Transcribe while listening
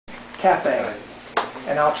cafe.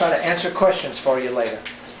 And I'll try to answer questions for you later.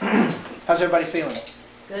 How's everybody feeling?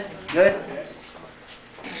 Good. Good?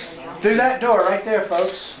 Through that door right there,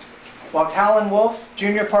 folks, walked Howlin' Wolf,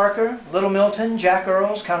 Junior Parker, Little Milton, Jack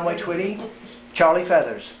Earls, Conway Twitty, Charlie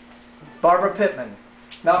Feathers, Barbara Pittman,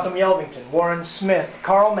 Malcolm Yelvington, Warren Smith,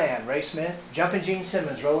 Carl Mann, Ray Smith, Jumpin' Gene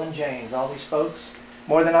Simmons, Roland James, all these folks,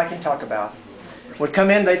 more than I can talk about, would come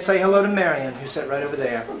in, they'd say hello to Marion, who sat right over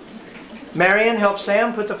there. Marion helped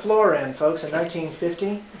Sam put the floor in, folks, in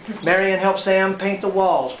 1950. Marion helped Sam paint the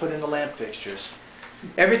walls, put in the lamp fixtures.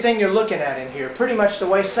 Everything you're looking at in here, pretty much the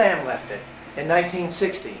way Sam left it in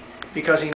 1960, because he